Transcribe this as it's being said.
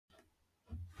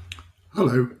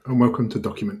Hello and welcome to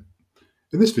Documint.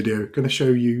 In this video, I'm going to show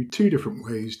you two different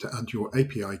ways to add your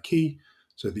API key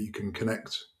so that you can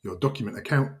connect your Documint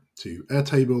account to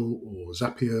Airtable or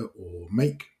Zapier or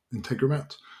Make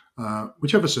Integromat,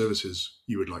 whichever services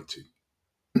you would like to.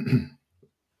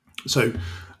 So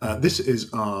this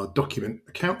is our Documint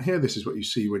account here. This is what you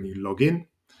see when you log in.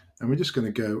 And we're just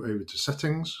going to go over to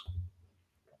Settings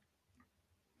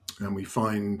and we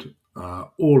find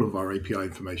all of our API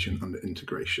information under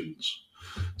integrations.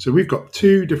 So we've got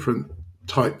two different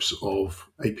types of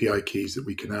API keys that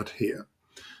we can add here,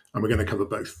 and we're going to cover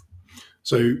both.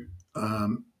 So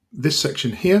this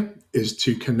section here is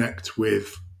to connect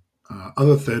with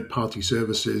other third-party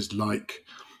services like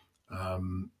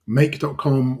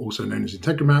Make.com, also known as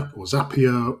Integromat or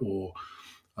Zapier, or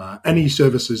any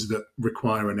services that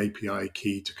require an API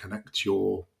key to connect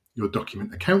your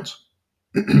Documint account.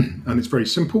 And it's very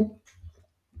simple.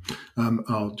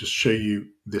 I'll just show you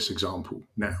this example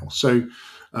now. So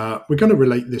we're going to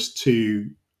relate this to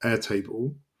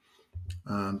Airtable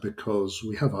because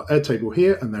we have our Airtable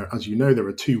here, and there, as you know, there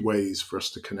are two ways for us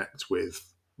to connect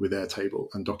with Airtable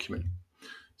and Documint.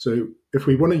 So if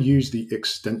we want to use the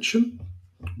extension,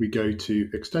 we go to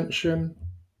Extension,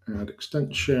 Add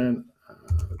Extension,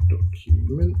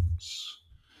 Documents,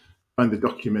 find the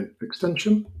Documint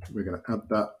extension. We're going to add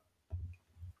that.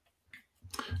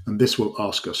 And this will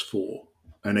ask us for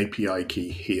an API key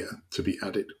here to be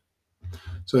added.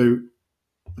 So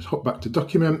let's hop back to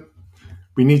Documint.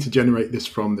 We need to generate this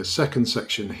from the second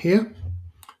section here.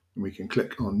 And we can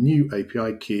click on New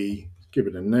API Key, give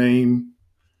it a name,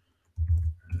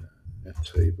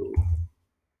 Airtable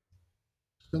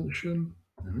extension.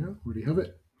 There we go, already have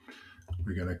it.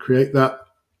 We're going to create that,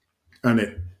 and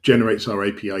it generates our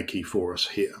API key for us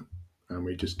here. And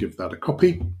we just give that a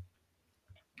copy.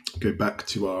 Go back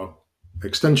to our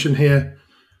extension here,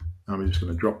 and we're just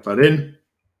going to drop that in,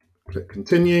 click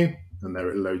continue, and there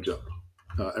it loads up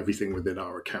everything within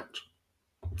our account.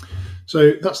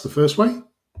 So that's the first way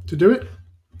to do it.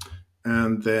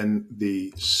 And then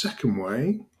the second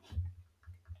way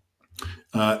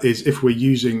is if we're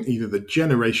using either the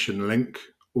generation link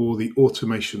or the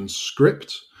automation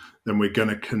script, then we're going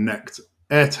to connect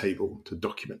Airtable to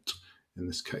Documint in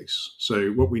this case. So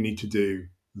what we need to do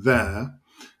there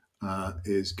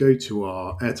is go to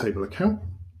our Airtable account.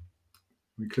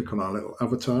 We click on our little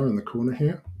avatar in the corner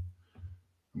here,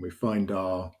 and we find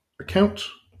our account.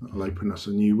 That'll open us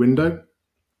a new window.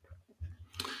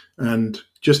 And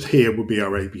just here will be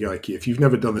our API key. If you've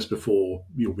never done this before,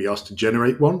 you'll be asked to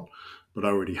generate one, but I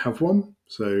already have one.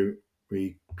 So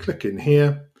we click in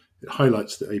here. It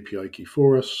highlights the API key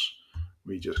for us.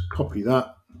 We just copy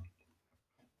that,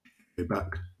 go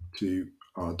back to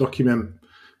our document,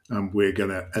 and we're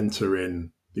going to enter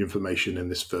in the information in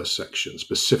this first section,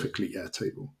 specifically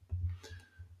Airtable.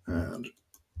 And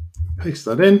paste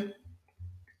that in,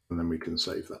 and then we can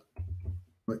save that,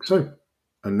 like so.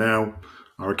 And now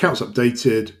our account's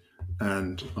updated,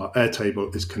 and our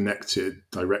Airtable is connected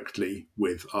directly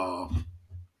with our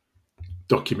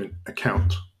Documint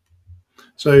account.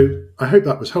 So I hope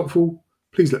that was helpful.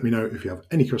 Please let me know if you have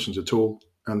any questions at all,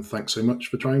 and thanks so much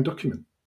for trying Documint.